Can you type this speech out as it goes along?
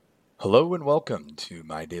Hello and welcome to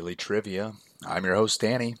My Daily Trivia. I'm your host,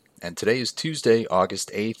 Danny, and today is Tuesday, August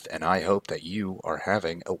 8th, and I hope that you are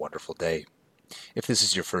having a wonderful day. If this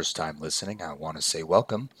is your first time listening, I want to say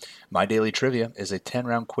welcome. My Daily Trivia is a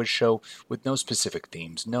 10-round quiz show with no specific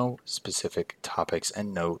themes, no specific topics,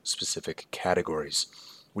 and no specific categories.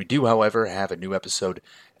 We do, however, have a new episode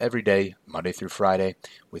every day, Monday through Friday,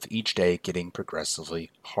 with each day getting progressively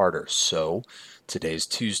harder. So, today's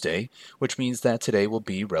Tuesday, which means that today will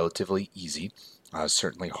be relatively easy.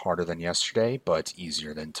 Certainly harder than yesterday, but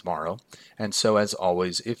easier than tomorrow. And so, as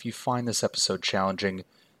always, if you find this episode challenging,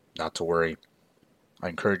 not to worry. I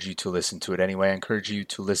encourage you to listen to it anyway. I encourage you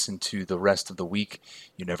to listen to the rest of the week.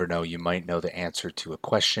 You never know, you might know the answer to a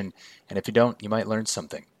question, and if you don't, you might learn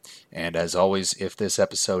something. And as always, if this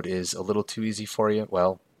episode is a little too easy for you,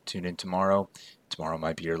 well, tune in tomorrow. Tomorrow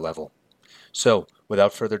might be your level. So,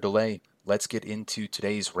 without further delay, let's get into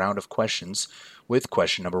today's round of questions with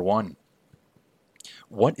question number 1.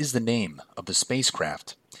 What is the name of the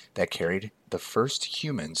spacecraft that carried the first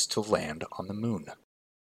humans to land on the moon?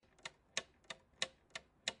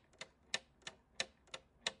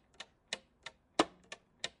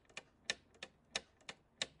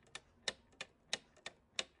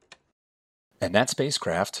 And that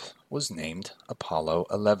spacecraft was named Apollo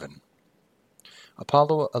 11.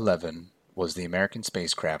 Apollo 11 was the American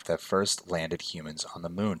spacecraft that first landed humans on the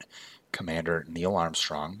moon. Commander Neil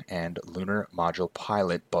Armstrong and lunar module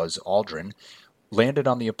pilot Buzz Aldrin landed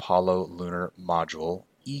on the Apollo lunar module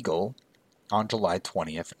Eagle on July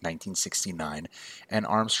 20th, 1969, and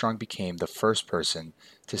Armstrong became the first person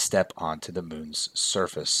to step onto the moon's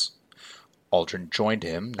surface. Aldrin joined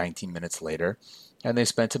him 19 minutes later, and they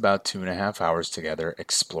spent about 2.5 hours together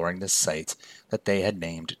exploring the site that they had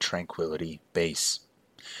named Tranquility Base.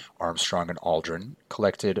 Armstrong and Aldrin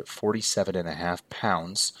collected 47.5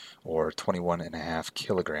 pounds, or 21.5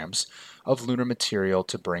 kilograms, of lunar material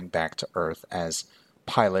to bring back to Earth as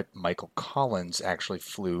pilot Michael Collins actually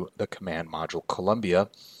flew the command module Columbia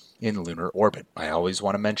in lunar orbit. I always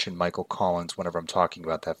want to mention Michael Collins whenever I'm talking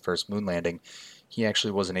about that first moon landing. He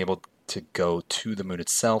actually wasn't able to go to the moon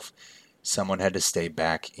itself. Someone had to stay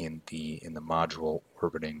back in the module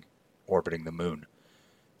orbiting the moon.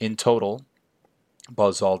 In total,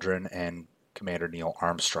 Buzz Aldrin and Commander Neil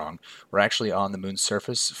Armstrong were actually on the moon's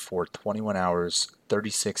surface for 21 hours,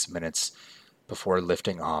 36 minutes before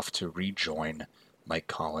lifting off to rejoin Mike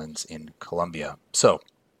Collins in Columbia. So,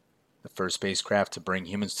 the first spacecraft to bring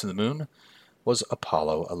humans to the moon was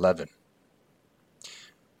Apollo 11.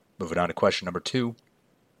 Moving on to question number 2.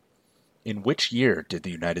 In which year did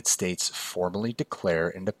the United States formally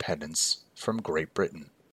declare independence from Great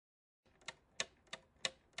Britain?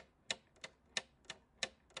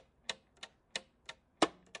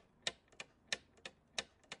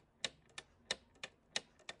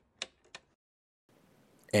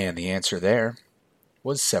 And the answer there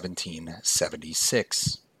was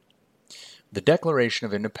 1776. The Declaration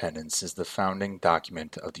of Independence is the founding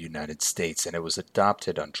document of the United States, and it was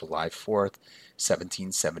adopted on July 4th,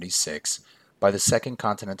 1776, by the Second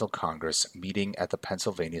Continental Congress meeting at the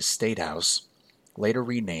Pennsylvania State House, later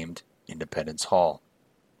renamed Independence Hall.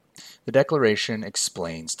 The Declaration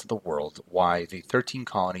explains to the world why the 13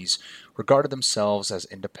 colonies regarded themselves as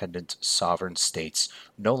independent sovereign states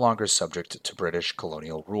no longer subject to British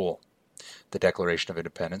colonial rule. The Declaration of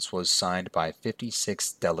Independence was signed by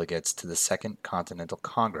 56 delegates to the Second Continental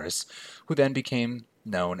Congress, who then became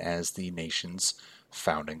known as the nation's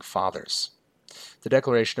founding fathers. The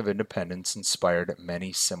Declaration of Independence inspired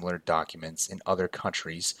many similar documents in other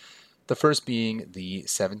countries, the first being the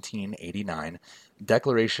 1789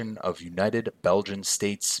 Declaration of United Belgian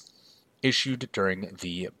States, issued during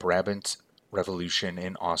the Brabant Revolution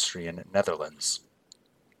in Austrian Netherlands.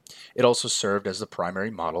 It also served as the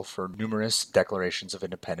primary model for numerous declarations of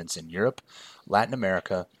independence in Europe, Latin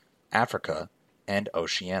America, Africa, and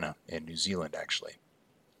Oceania, in New Zealand, actually.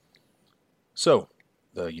 So,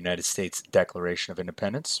 the United States Declaration of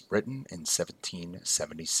Independence, written in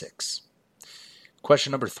 1776.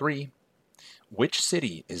 Question number 3. Which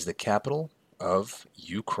city is the capital of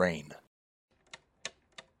Ukraine?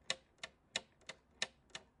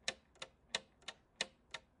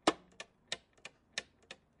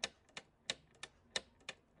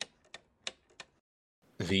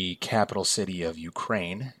 The capital city of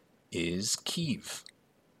Ukraine is Kyiv.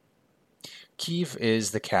 Kyiv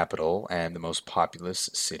is the capital and the most populous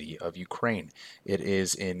city of Ukraine. It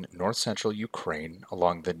is in north-central Ukraine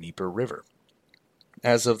along the Dnieper River.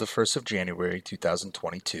 As of the 1st of January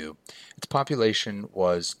 2022, its population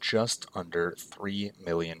was just under 3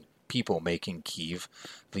 million people, making Kyiv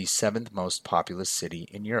the seventh most populous city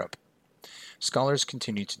in Europe. Scholars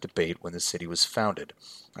continue to debate when the city was founded.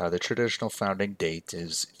 The traditional founding date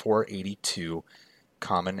is 482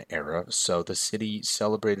 Common Era, so the city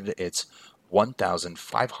celebrated its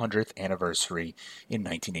 1,500th anniversary in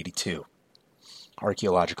 1982.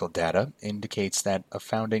 Archaeological data indicates that a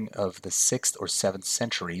founding of the 6th or 7th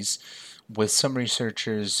centuries, with some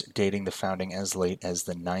researchers dating the founding as late as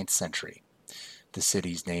the 9th century. The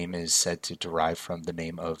city's name is said to derive from the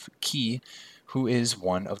name of Kiev, who is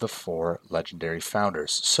one of the 4 legendary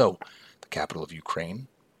founders. So, the capital of Ukraine,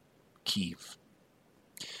 Kiev.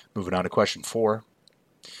 Moving on to question 4.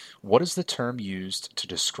 What is the term used to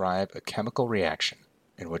describe a chemical reaction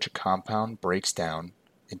in which a compound breaks down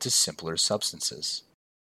into simpler substances?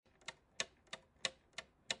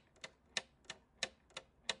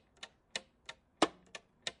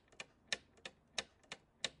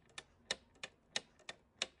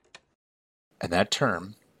 And that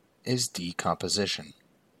term is decomposition.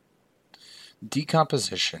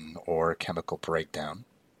 Decomposition, or chemical breakdown,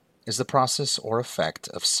 is the process or effect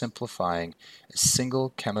of simplifying a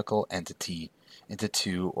single chemical entity into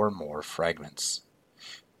 2 or more fragments.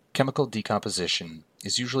 Chemical decomposition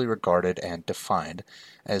is usually regarded and defined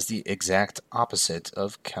as the exact opposite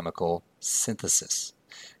of chemical synthesis.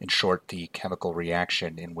 In short, the chemical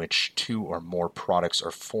reaction in which 2 or more products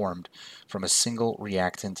are formed from a single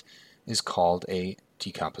reactant is called a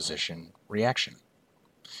decomposition reaction.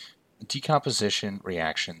 Decomposition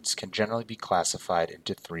reactions can generally be classified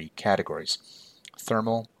into 3 categories: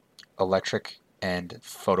 thermal, electric, and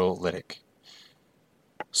photolytic.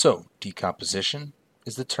 So, decomposition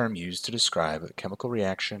is the term used to describe a chemical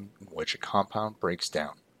reaction in which a compound breaks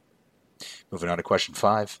down. Moving on to question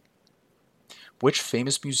 5. Which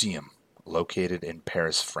famous museum, located in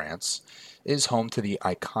Paris, France, is home to the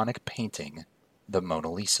iconic painting, the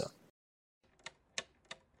Mona Lisa?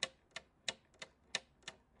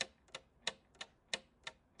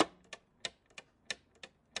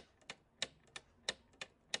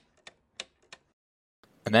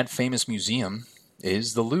 And that famous museum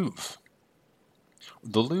is the Louvre.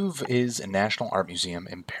 The Louvre is a national art museum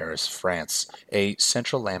in Paris, France, a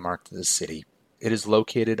central landmark to the city. It is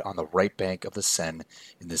located on the right bank of the Seine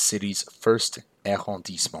in the city's first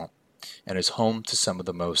arrondissement and is home to some of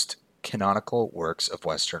the most canonical works of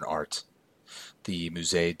Western art. The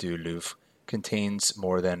Musée du Louvre contains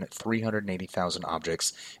more than 380,000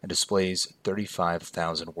 objects and displays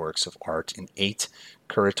 35,000 works of art in 8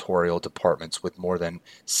 curatorial departments with more than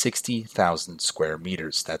 60,000 square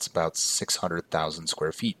meters. That's about 600,000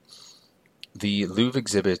 square feet. The Louvre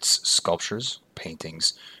exhibits sculptures,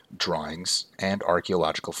 paintings, drawings, and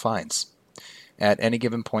archaeological finds. At any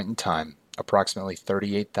given point in time, approximately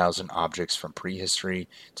 38,000 objects from prehistory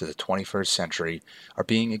to the 21st century are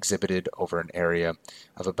being exhibited over an area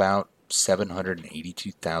of about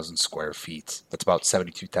 782,000 square feet. That's about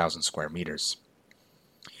 72,000 square meters.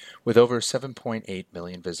 With over 7.8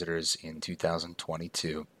 million visitors in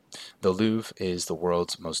 2022, the Louvre is the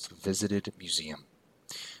world's most visited museum.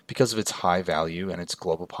 Because of its high value and its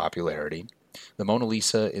global popularity, the Mona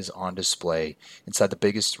Lisa is on display inside the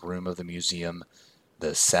biggest room of the museum,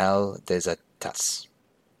 the Salle des États.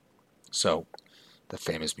 So, the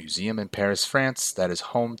famous museum in Paris, France, that is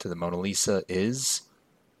home to the Mona Lisa is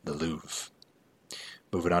the Louvre.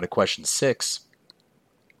 Moving on to question 6.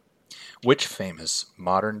 Which famous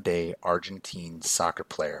modern-day Argentine soccer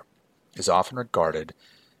player is often regarded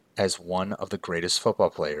as one of the greatest football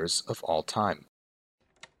players of all time?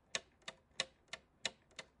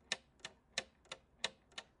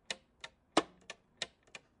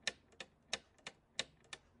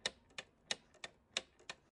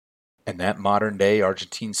 And that modern-day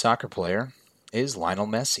Argentine soccer player is Lionel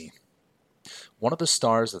Messi. One of the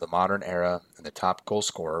stars of the modern era and the top goal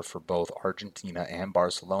scorer for both Argentina and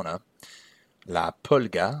Barcelona, La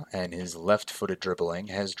Pulga and his left-footed dribbling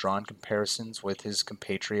has drawn comparisons with his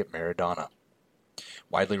compatriot Maradona.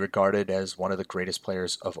 Widely regarded as one of the greatest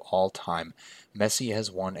players of all time, Messi has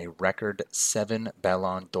won a record 7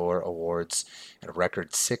 Ballon d'Or awards and a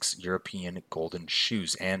record 6 European Golden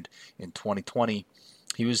Shoes, and in 2020,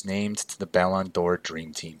 he was named to the Ballon d'Or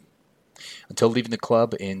Dream Team. Until leaving the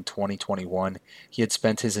club in 2021, he had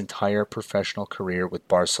spent his entire professional career with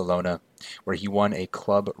Barcelona, where he won a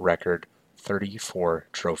club record 34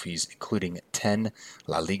 trophies, including 10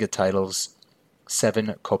 La Liga titles,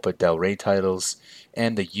 7 Copa del Rey titles,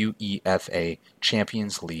 and the UEFA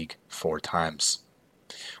Champions League 4 times.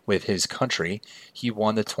 With his country, he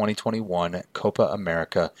won the 2021 Copa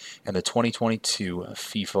America and the 2022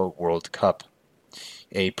 FIFA World Cup.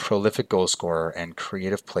 A prolific goal scorer and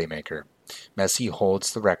creative playmaker, Messi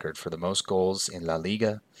holds the record for the most goals in La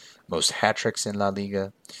Liga, most hat-tricks in La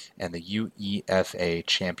Liga, and the UEFA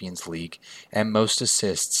Champions League, and most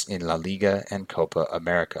assists in La Liga and Copa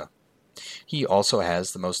America. He also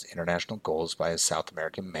has the most international goals by a South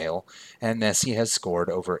American male, and Messi has scored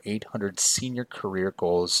over 800 senior career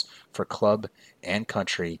goals for club and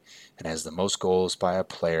country, and has the most goals by a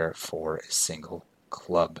player for a single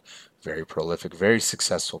club. Very prolific, very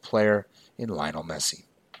successful player in Lionel Messi.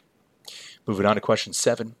 Moving on to question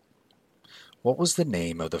 7. What was the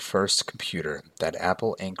name of the first computer that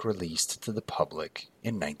Apple Inc. released to the public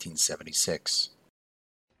in 1976?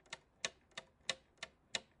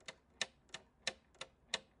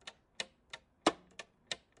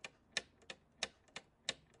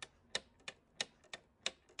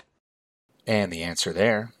 And the answer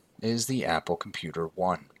there is the Apple Computer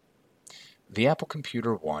 1. The Apple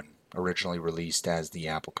Computer 1, originally released as the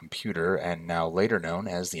Apple Computer and now later known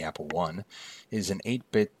as the Apple I, is an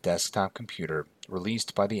 8-bit desktop computer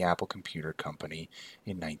released by the Apple Computer Company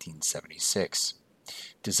in 1976.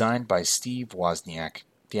 Designed by Steve Wozniak,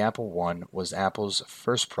 the Apple I was Apple's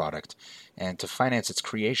first product, and to finance its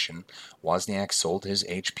creation, Wozniak sold his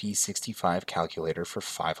HP 65 calculator for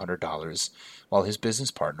 $500, while his business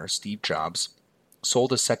partner, Steve Jobs,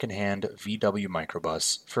 sold a second-hand VW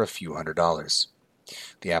microbus for a few $100s.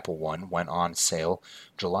 The Apple I went on sale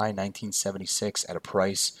July 1976 at a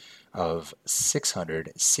price of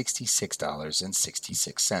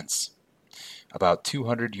 $666.66. About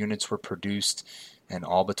 200 units were produced, and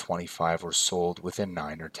all but 25 were sold within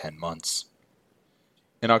 9 or 10 months.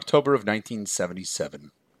 In October of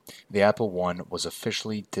 1977, the Apple I was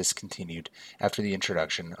officially discontinued after the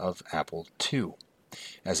introduction of Apple II.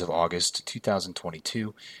 As of August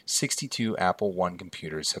 2022, 62 Apple I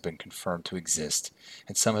computers have been confirmed to exist,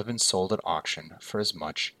 and some have been sold at auction for as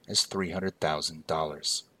much as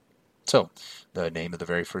 $300,000. So, the name of the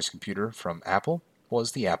very first computer from Apple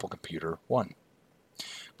was the Apple Computer 1.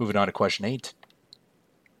 Moving on to question 8.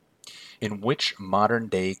 In which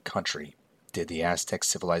modern-day country did the Aztec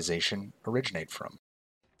civilization originate from?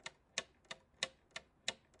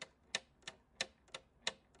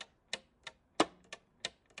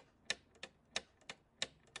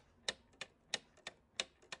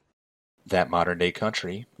 That modern-day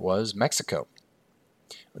country was Mexico.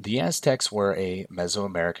 The Aztecs were a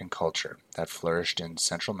Mesoamerican culture that flourished in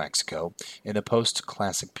central Mexico in the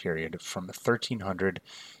post-classic period from 1300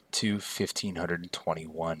 to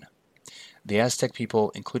 1521. The Aztec people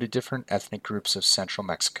included different ethnic groups of central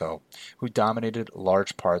Mexico who dominated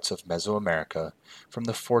large parts of Mesoamerica from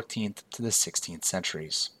the 14th to the 16th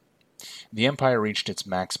centuries. The empire reached its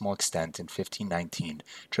maximal extent in 1519,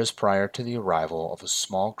 just prior to the arrival of a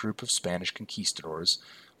small group of Spanish conquistadors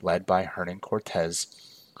led by Hernan Cortés,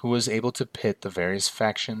 who was able to pit the various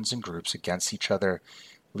factions and groups against each other,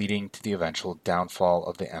 leading to the eventual downfall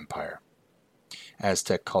of the empire.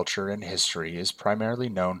 Aztec culture and history is primarily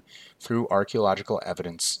known through archaeological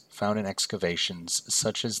evidence found in excavations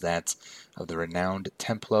such as that of the renowned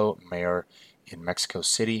Templo Mayor in Mexico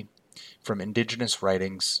City, from indigenous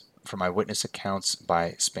writings, from eyewitness accounts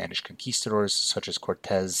by Spanish conquistadors such as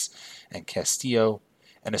Cortés and Castillo,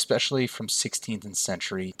 and especially from 16th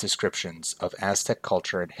century descriptions of Aztec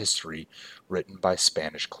culture and history written by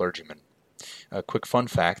Spanish clergymen. A quick fun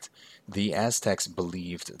fact, the Aztecs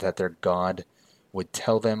believed that their god would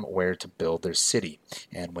tell them where to build their city,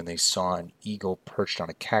 and when they saw an eagle perched on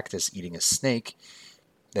a cactus eating a snake,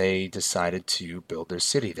 they decided to build their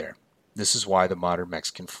city there. This is why the modern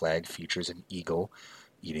Mexican flag features an eagle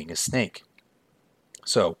eating a snake.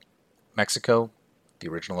 So, Mexico, the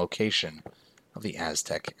original location of the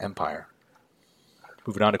Aztec Empire.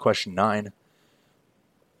 Moving on to question 9.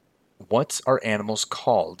 What are animals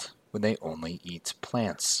called when they only eat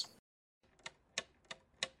plants?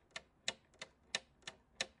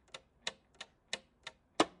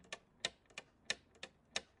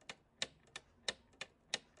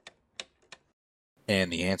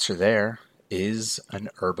 And the answer there is an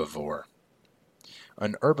herbivore.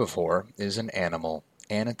 An herbivore is an animal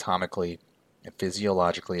anatomically and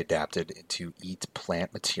physiologically adapted to eat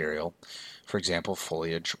plant material, for example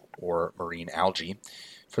foliage or marine algae,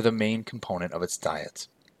 for the main component of its diet.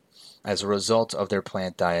 As a result of their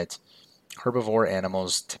plant diet, herbivore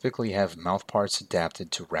animals typically have mouthparts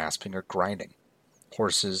adapted to rasping or grinding.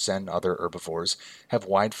 Horses and other herbivores have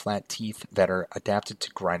wide flat teeth that are adapted to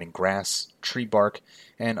grinding grass, tree bark,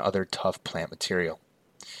 and other tough plant material.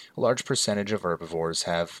 A large percentage of herbivores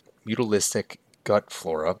have mutualistic gut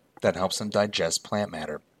flora that helps them digest plant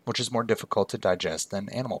matter, which is more difficult to digest than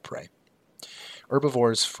animal prey.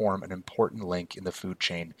 Herbivores form an important link in the food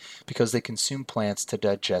chain because they consume plants to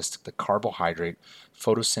digest the carbohydrate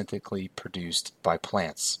photosynthetically produced by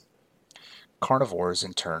plants. Carnivores,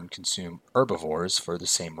 in turn, consume herbivores for the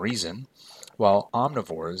same reason, while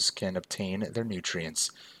omnivores can obtain their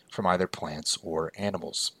nutrients from either plants or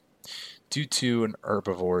animals. Due to an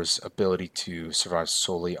herbivore's ability to survive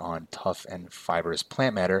solely on tough and fibrous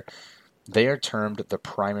plant matter, they are termed the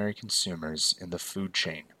primary consumers in the food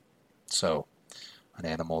chain. So, an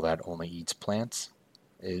animal that only eats plants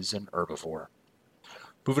is an herbivore.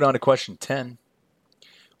 Moving on to question 10.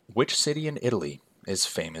 Which city in Italy is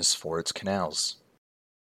famous for its canals?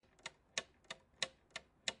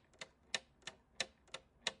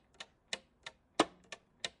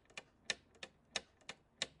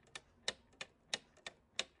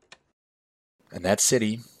 And that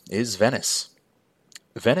city is Venice.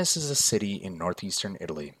 Venice is a city in northeastern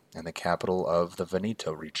Italy and the capital of the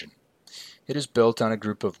Veneto region. It is built on a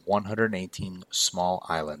group of 118 small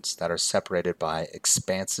islands that are separated by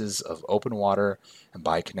expanses of open water and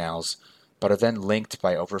by canals, but are then linked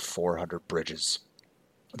by over 400 bridges.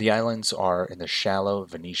 The islands are in the shallow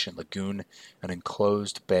Venetian lagoon, an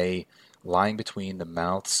enclosed bay lying between the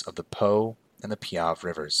mouths of the Po and the Piave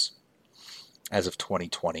rivers. As of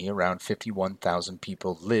 2020, around 51,000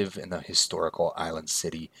 people live in the historical island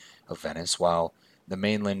city of Venice, while the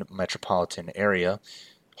mainland metropolitan area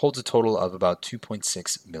holds a total of about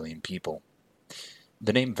 2.6 million people.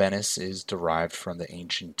 The name Venice is derived from the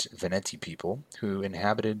ancient Veneti people who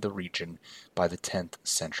inhabited the region by the 10th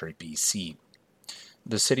century BC.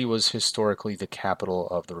 The city was historically the capital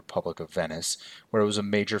of the Republic of Venice, where it was a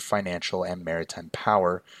major financial and maritime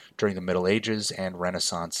power during the Middle Ages and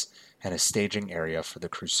Renaissance and a staging area for the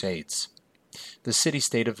Crusades. The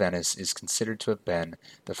city-state of Venice is considered to have been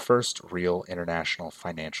the first real international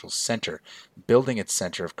financial center, building its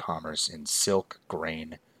center of commerce in silk,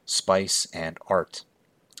 grain, spice, and art.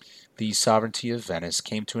 The sovereignty of Venice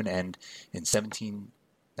came to an end in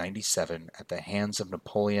 1797 at the hands of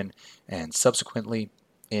Napoleon, and subsequently,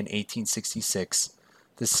 in 1866,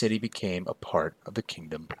 the city became a part of the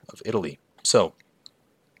Kingdom of Italy. So,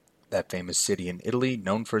 that famous city in Italy,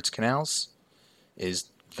 known for its canals, is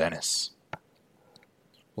Venice.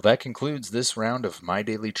 Well, that concludes this round of My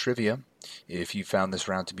Daily Trivia. If you found this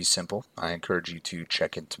round to be simple, I encourage you to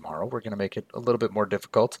check in tomorrow. We're going to make it a little bit more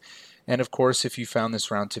difficult. And of course, if you found this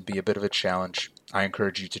round to be a bit of a challenge, I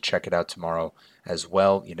encourage you to check it out tomorrow as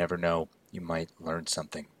well. You never know, you might learn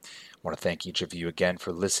something. I want to thank each of you again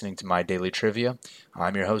for listening to My Daily Trivia.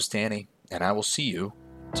 I'm your host, Danny, and I will see you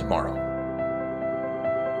tomorrow.